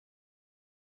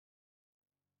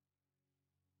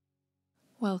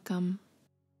Welcome.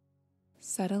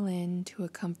 Settle into a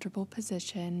comfortable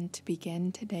position to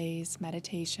begin today's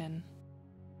meditation.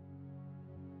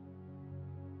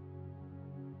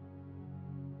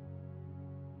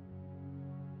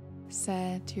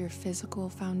 Set your physical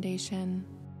foundation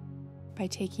by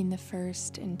taking the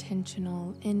first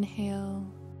intentional inhale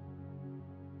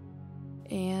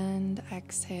and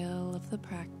exhale of the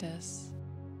practice.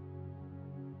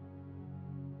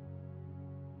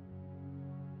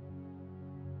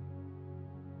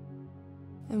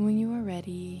 And when you are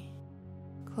ready,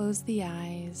 close the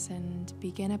eyes and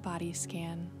begin a body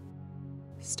scan,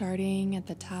 starting at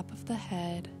the top of the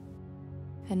head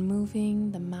and moving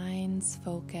the mind's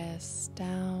focus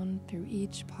down through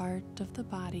each part of the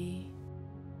body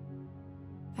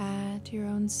at your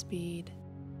own speed,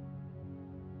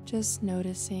 just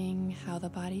noticing how the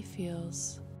body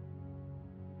feels.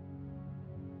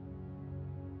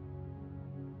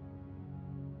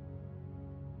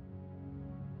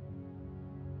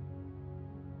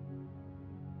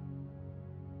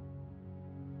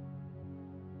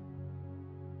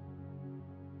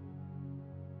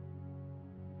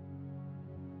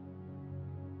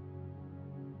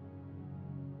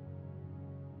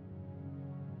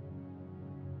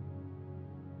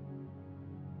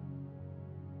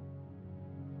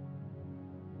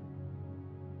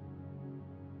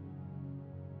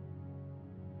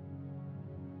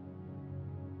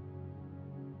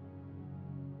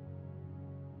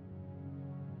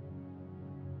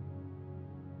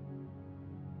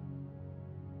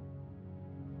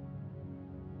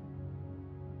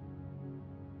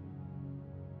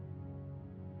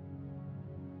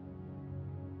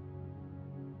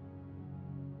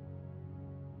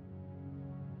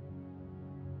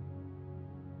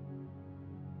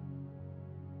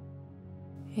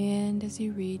 And as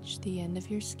you reach the end of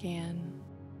your scan,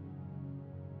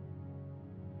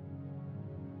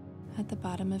 at the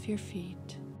bottom of your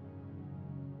feet,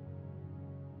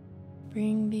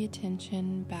 bring the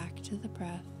attention back to the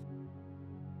breath.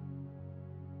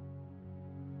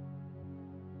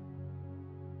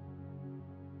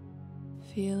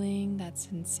 Feeling that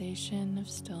sensation of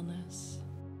stillness.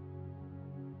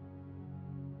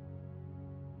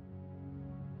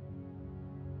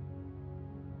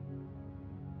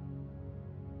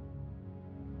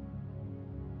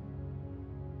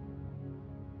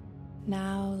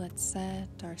 Now let's set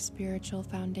our spiritual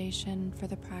foundation for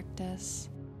the practice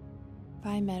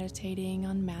by meditating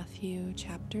on Matthew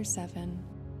chapter 7,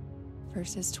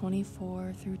 verses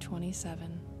 24 through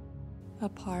 27, a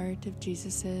part of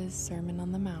Jesus' Sermon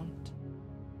on the Mount.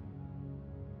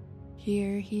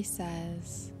 Here he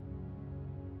says,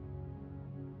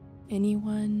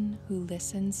 "Anyone who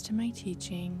listens to my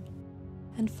teaching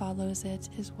and follows it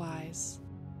is wise,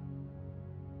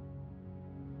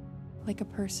 like a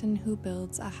person who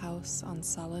builds a house on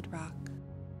solid rock.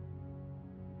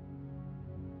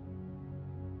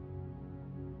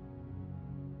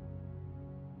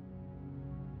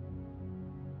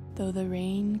 Though the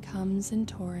rain comes in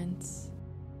torrents,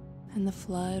 and the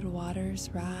flood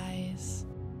waters rise,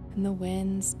 and the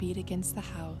winds beat against the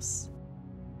house,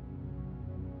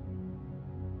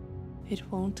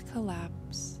 it won't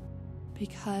collapse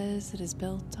because it is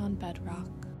built on bedrock.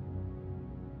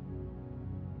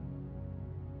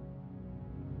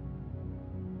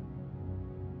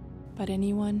 But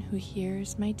anyone who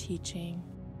hears my teaching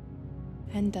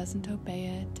and doesn't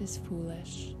obey it is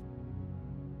foolish,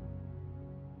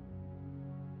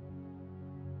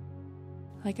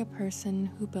 like a person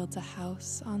who builds a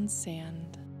house on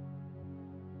sand.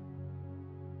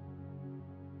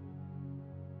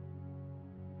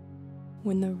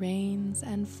 When the rains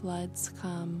and floods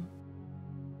come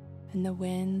and the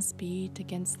winds beat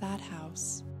against that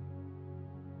house,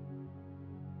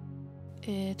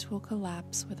 it will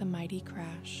collapse with a mighty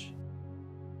crash.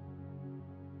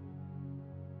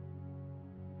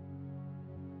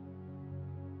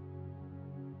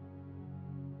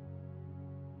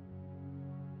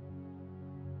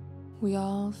 We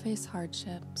all face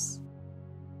hardships,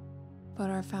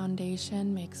 but our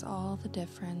foundation makes all the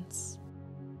difference,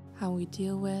 how we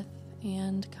deal with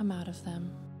and come out of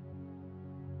them.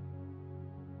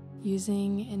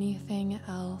 Using anything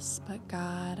else but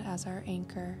God as our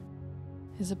anchor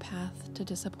is a path to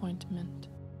disappointment.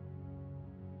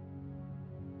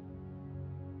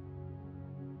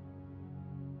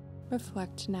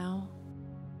 Reflect now.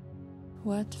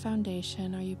 What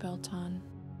foundation are you built on?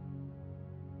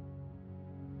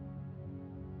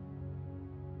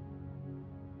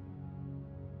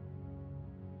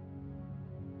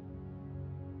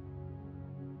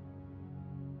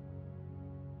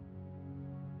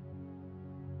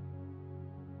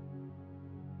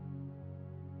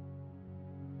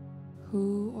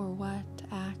 who or what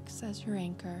acts as your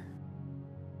anchor.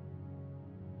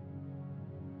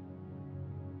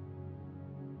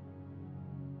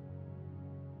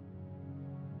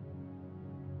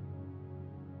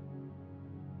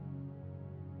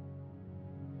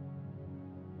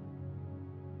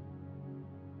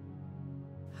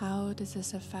 How does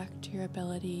this affect your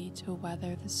ability to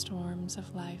weather the storms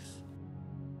of life?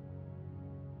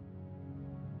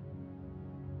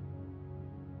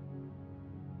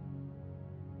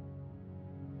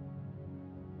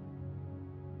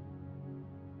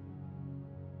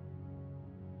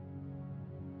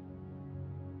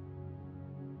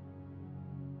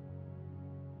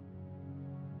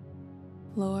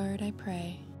 Lord, I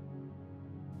pray,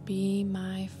 be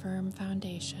my firm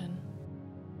foundation.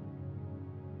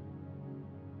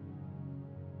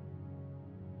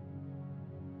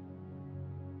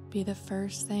 Be the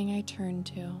first thing I turn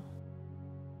to,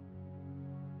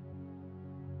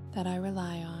 that I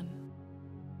rely on,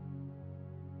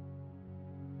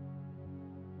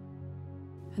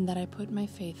 and that I put my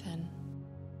faith in.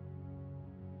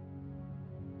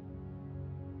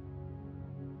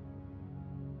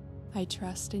 I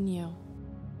trust in you.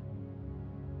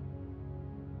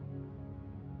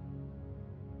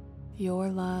 Your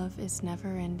love is never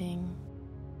ending,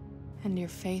 and your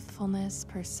faithfulness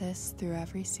persists through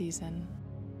every season.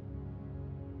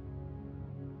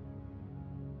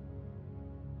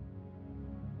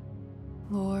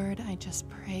 Lord, I just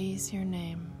praise your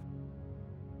name.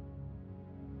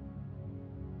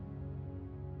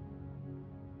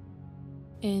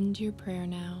 End your prayer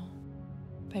now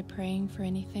by praying for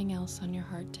anything else on your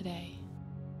heart today.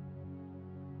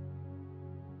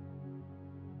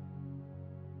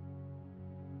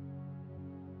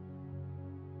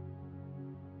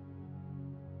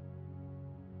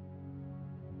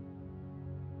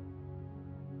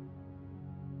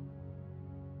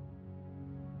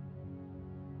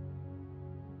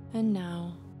 And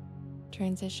now,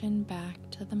 transition back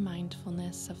to the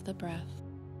mindfulness of the breath.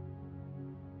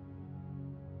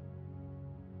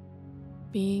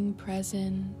 Being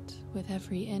present with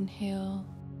every inhale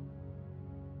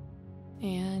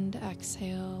and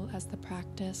exhale as the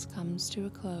practice comes to a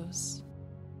close.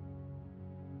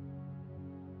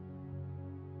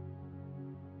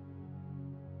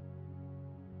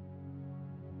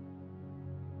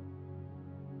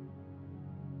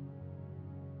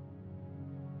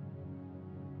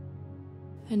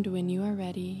 And when you are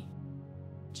ready,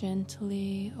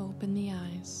 gently open the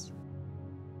eyes.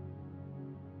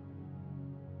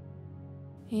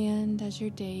 And as your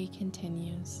day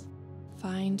continues,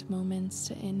 find moments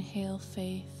to inhale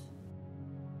faith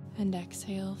and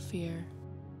exhale fear.